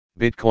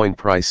Bitcoin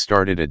price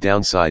started a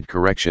downside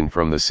correction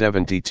from the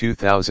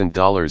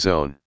 $72,000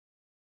 zone.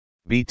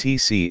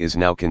 BTC is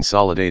now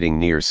consolidating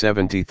near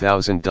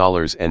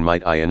 $70,000 and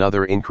might eye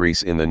another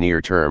increase in the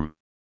near term.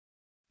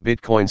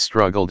 Bitcoin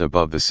struggled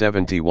above the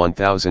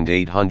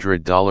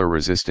 $71,800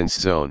 resistance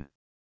zone.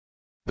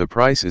 The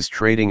price is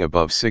trading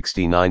above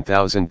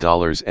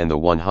 $69,000 and the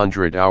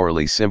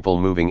 100-hourly simple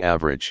moving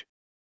average.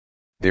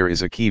 There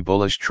is a key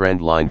bullish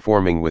trend line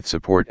forming with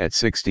support at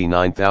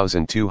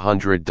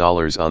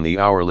 $69,200 on the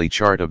hourly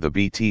chart of the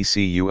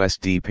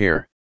BTC-USD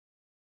pair.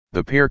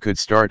 The pair could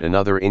start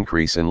another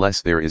increase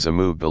unless there is a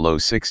move below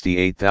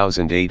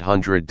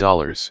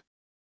 $68,800.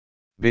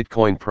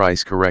 Bitcoin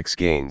price corrects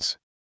gains.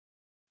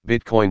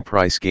 Bitcoin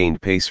price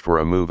gained pace for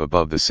a move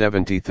above the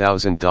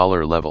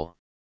 $70,000 level.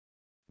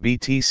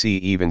 BTC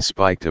even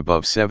spiked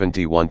above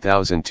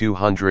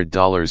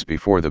 $71,200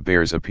 before the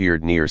bears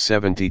appeared near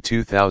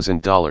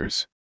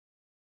 $72,000.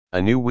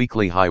 A new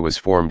weekly high was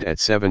formed at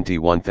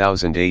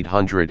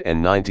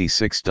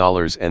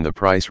 $71,896 and the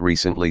price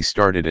recently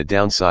started a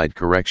downside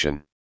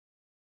correction.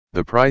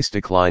 The price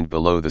declined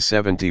below the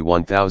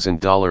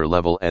 $71,000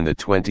 level and the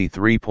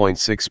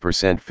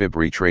 23.6% Fib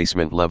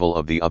retracement level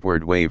of the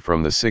upward wave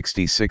from the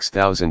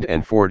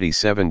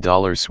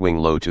 $66,047 swing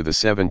low to the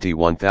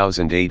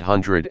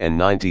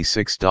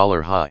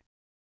 $71,896 high.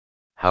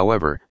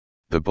 However,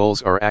 the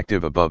bulls are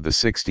active above the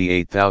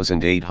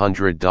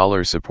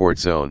 $68,800 support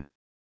zone.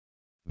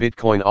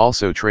 Bitcoin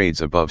also trades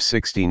above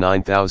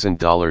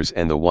 $69,000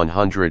 and the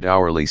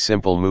 100-hourly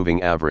simple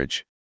moving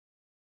average.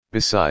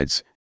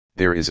 Besides,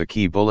 there is a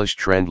key bullish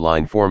trend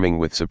line forming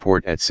with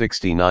support at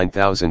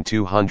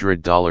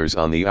 $69,200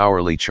 on the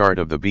hourly chart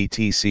of the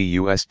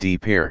BTC-USD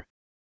pair.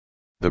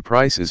 The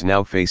price is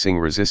now facing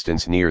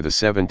resistance near the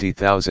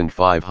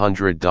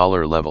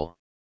 $70,500 level.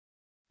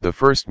 The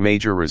first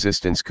major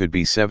resistance could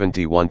be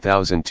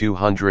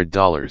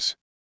 $71,200.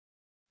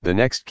 The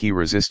next key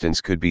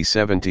resistance could be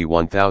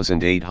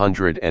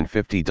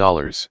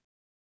 $71,850.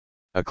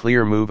 A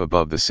clear move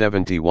above the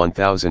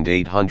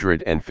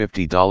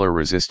 $71,850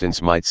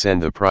 resistance might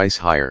send the price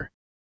higher.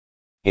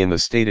 In the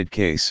stated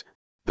case,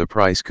 the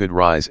price could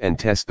rise and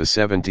test the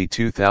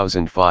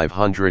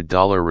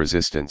 $72,500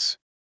 resistance.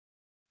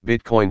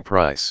 Bitcoin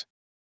price.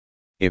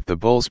 If the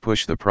bulls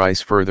push the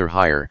price further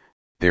higher,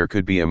 there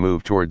could be a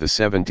move toward the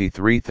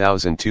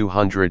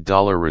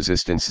 $73,200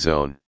 resistance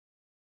zone.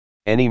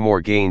 Any more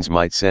gains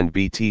might send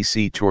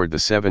BTC toward the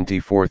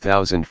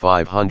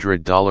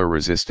 $74,500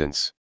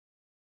 resistance.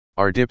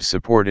 Are dips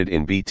supported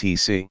in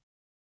BTC?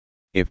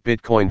 If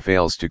Bitcoin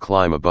fails to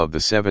climb above the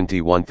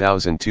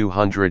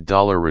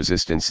 $71,200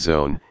 resistance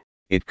zone,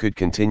 it could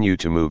continue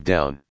to move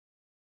down.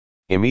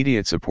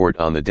 Immediate support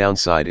on the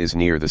downside is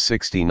near the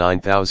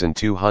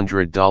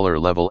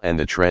 $69,200 level and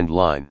the trend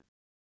line.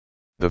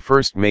 The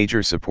first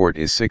major support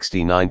is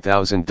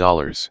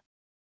 $69,000.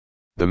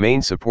 The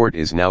main support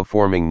is now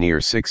forming near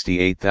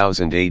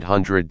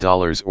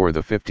 $68,800 or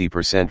the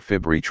 50%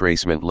 Fib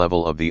retracement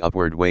level of the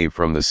upward wave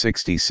from the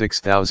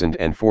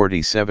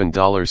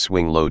 $66,047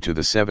 swing low to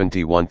the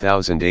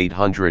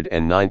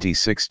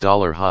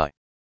 $71,896 high.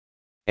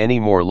 Any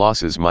more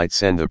losses might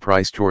send the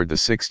price toward the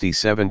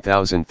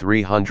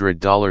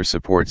 $67,300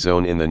 support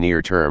zone in the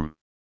near term.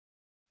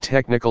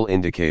 Technical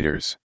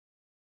indicators.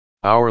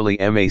 Hourly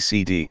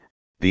MACD.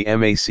 The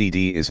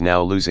MACD is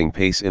now losing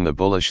pace in the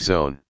bullish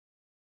zone.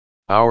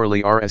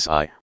 Hourly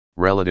RSI,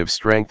 Relative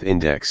Strength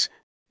Index,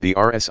 the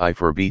RSI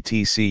for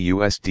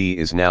BTC-USD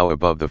is now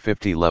above the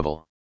 50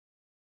 level.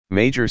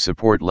 Major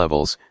support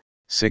levels,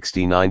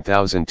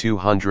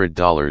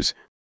 $69,200,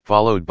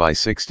 followed by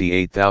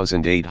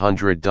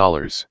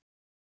 $68,800.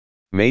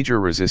 Major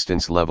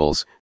resistance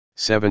levels,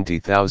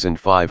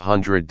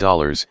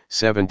 $70,500,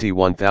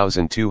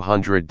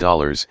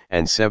 $71,200,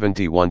 and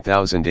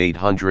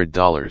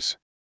 $71,800.